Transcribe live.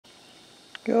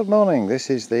Good morning, this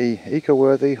is the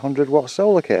eco-worthy 100-watt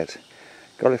solar kit.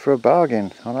 Got it for a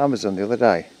bargain on Amazon the other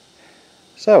day.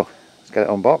 So, let's get it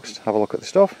unboxed, have a look at the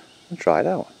stuff and try it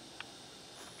out.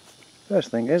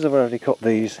 First thing is, I've already cut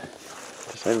these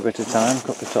to save a bit of time,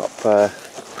 cut the top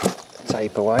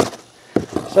tape away.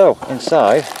 So,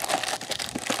 inside,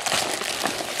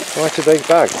 quite a big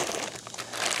bag.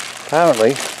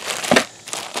 Apparently,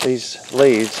 these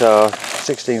leads are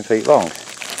 16 feet long.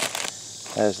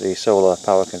 There's the solar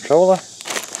power controller.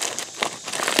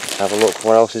 Let's have a look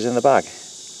what else is in the bag.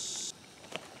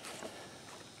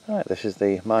 Right, this is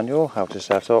the manual, how to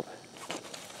set up.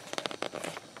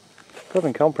 Good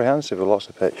and comprehensive with lots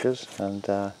of pictures and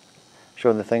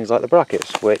showing the things like the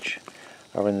brackets, which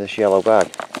are in this yellow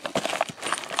bag.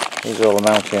 These are all the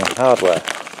mounting hardware.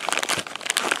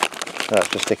 That's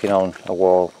just sticking on a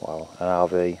wall, well, an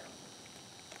RV,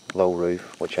 low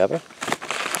roof, whichever.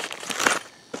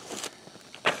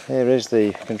 Here is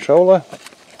the controller,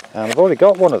 and I've already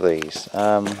got one of these.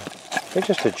 It's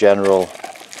just a general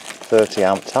 30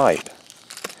 amp type.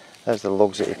 There's the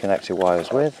lugs that you connect your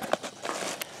wires with.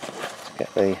 Let's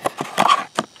get the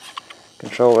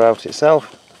controller out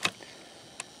itself.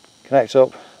 Connect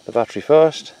up the battery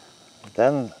first,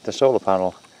 then the solar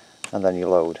panel, and then you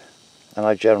load. And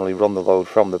I generally run the load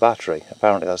from the battery.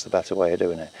 Apparently that's the better way of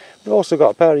doing it. We've also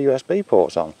got a pair of USB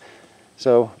ports on,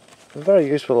 so a very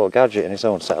useful little gadget in its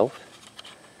own self.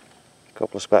 A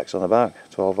couple of specs on the back,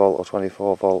 12 volt or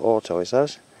 24 volt auto it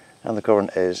says, and the current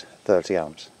is 30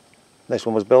 amps. This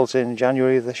one was built in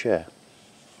January of this year.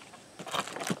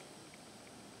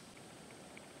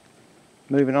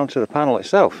 Moving on to the panel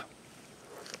itself.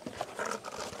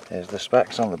 Here's the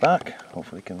specs on the back,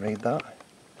 hopefully you can read that.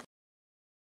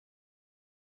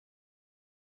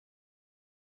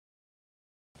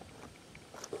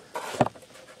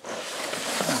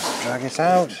 Let's drag it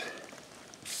out.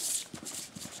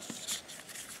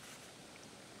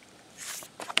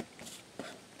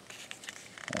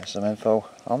 There's some info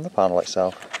on the panel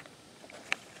itself.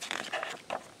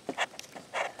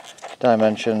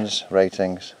 Dimensions,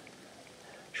 ratings.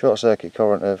 Short circuit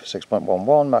current of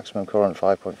 6.11, maximum current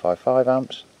 5.55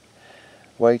 amps.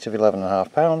 Weight of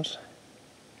 11.5 pounds.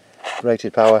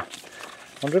 Rated power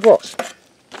 100 watts.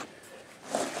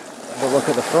 Have a look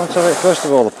at the front of it. First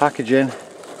of all, the packaging.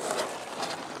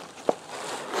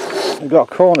 We've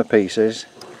got corner pieces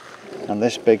and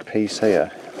this big piece here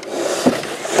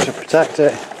to protect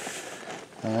it,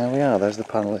 and there we are, there's the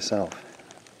panel itself.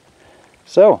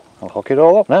 So I'll hook it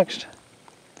all up next.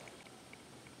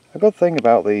 A good thing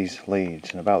about these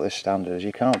leads and about this standard is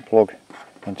you can't plug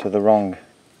into the wrong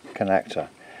connector.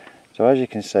 So as you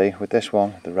can see with this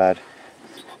one, the red,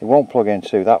 it won't plug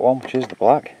into that one, which is the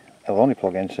black. It'll only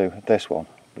plug into this one,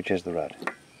 which is the red.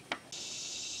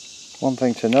 One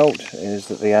thing to note is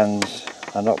that the ends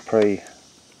are not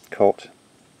pre-cut,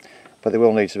 but they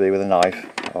will need to be with a knife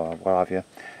or what have you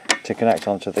to connect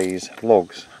onto these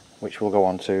lugs, which will go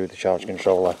onto the charge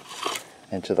controller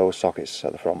into those sockets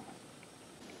at the front.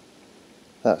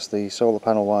 That's the solar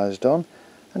panel wires done,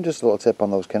 and just a little tip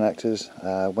on those connectors.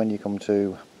 When you come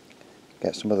to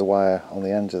get some of the wire on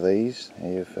the ends of these,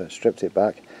 and you've stripped it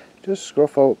back, just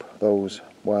scruff up those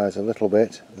wires a little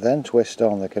bit, then twist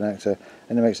on the connector,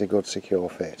 and it makes a good secure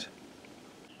fit.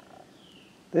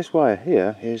 This wire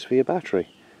here is for your battery.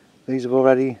 These have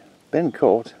already been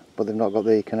cut, but they've not got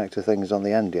the connector things on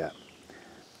the end yet.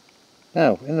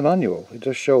 Now, in the manual, it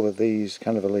does show that these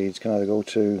kind of leads can either go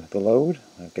to the load,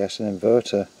 I guess an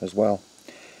inverter as well,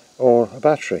 or a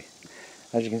battery.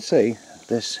 As you can see,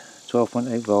 this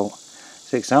 12.8 volt,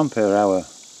 6 ampere hour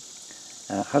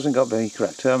hasn't got the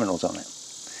correct terminals on it.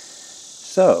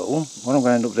 So, what I'm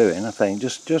going to end up doing, I think,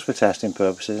 just for testing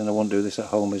purposes, and I won't do this at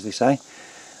home as they say,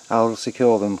 I'll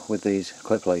secure them with these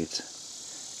clip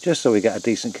leads, just so we get a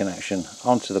decent connection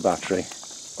onto the battery,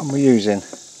 and we're using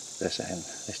this end,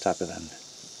 this type of end.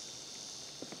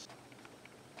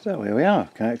 So here we are,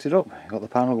 connected up. You've got the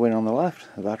panel going on the left,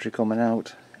 the battery coming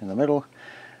out in the middle,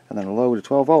 and then a load, a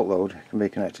 12 volt load, can be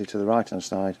connected to the right hand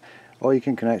side, or you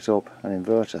can connect up an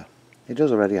inverter. It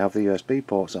does already have the USB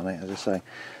ports on it, as I say.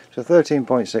 So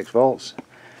 13.6 volts,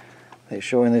 it's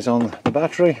showing this on the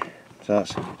battery, so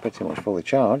that's pretty much fully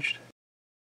charged.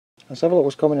 Let's have a look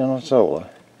what's coming in on solar.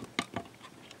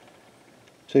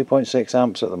 2.6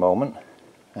 amps at the moment.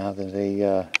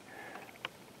 The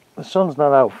sun's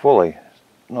not out fully,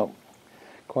 not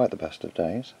quite the best of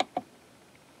days.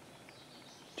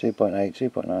 2.8,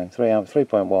 2.9, 3 amps,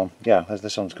 3.1, yeah, as the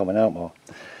sun's coming out more.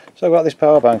 So I've got this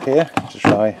power bank here to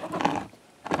try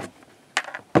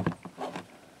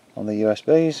on the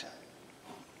USBs.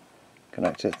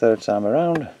 Connect it third time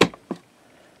around.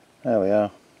 There we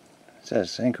are. It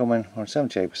says incoming on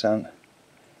 78%,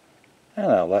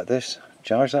 and I'll let this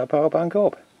charge that power bank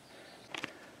up.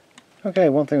 Okay,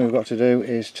 one thing we've got to do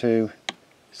is to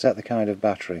set the kind of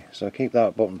battery. So keep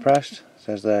that button pressed. It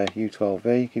says there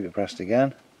U12V, keep it pressed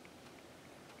again.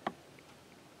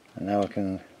 And now I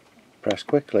can press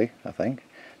quickly, I think.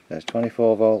 There's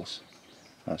 24 volts,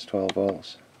 that's 12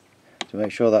 volts. To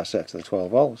make sure that's set to the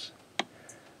 12 volts,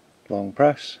 long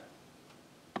press.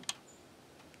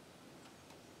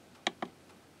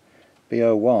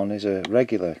 BO1 is a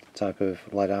regular type of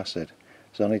lead acid,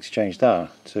 so I need to change that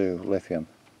to lithium,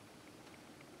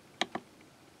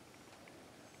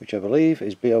 which I believe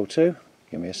is BO2.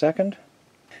 Give me a second.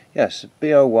 Yes,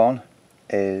 BO1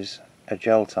 is a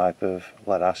gel type of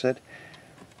lead acid.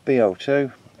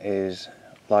 BO2 is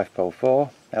LiFePO4,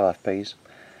 LFPs,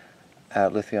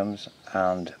 lithiums,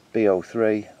 and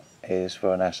BO3 is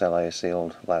for an SLA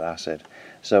sealed lead acid.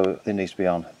 So it needs to be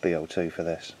on BO2 for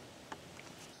this.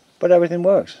 But everything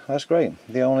works, that's great.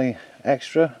 The only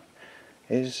extra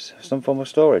is some form of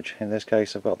storage. In this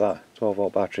case I've got that 12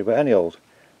 volt battery, but any old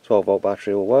 12 volt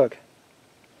battery will work.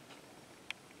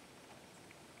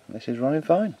 And this is running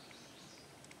fine.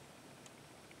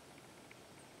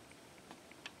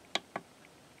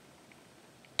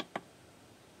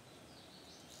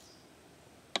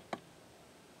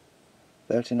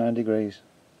 .39 degrees.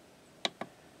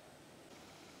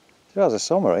 So as a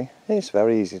summary, it's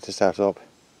very easy to set up.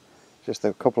 Just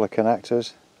a couple of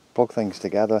connectors, plug things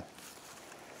together,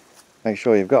 make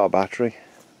sure you've got a battery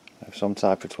of some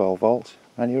type of 12 volts,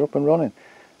 and you're up and running.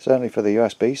 Certainly for the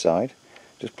USB side,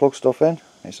 just plug stuff in.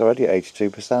 It's already at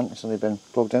 82%, it's only been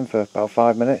plugged in for about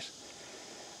 5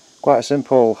 minutes. Quite a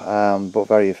simple but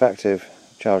very effective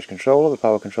charge controller. The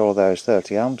power controller there is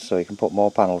 30 amps, so you can put more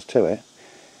panels to it.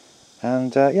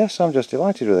 And yes, I'm just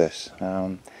delighted with this.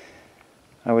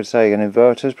 I would say an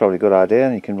inverter is probably a good idea,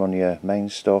 and you can run your main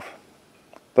stuff.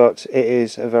 But it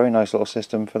is a very nice little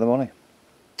system for the money.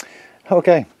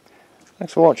 Okay,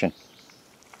 thanks for watching.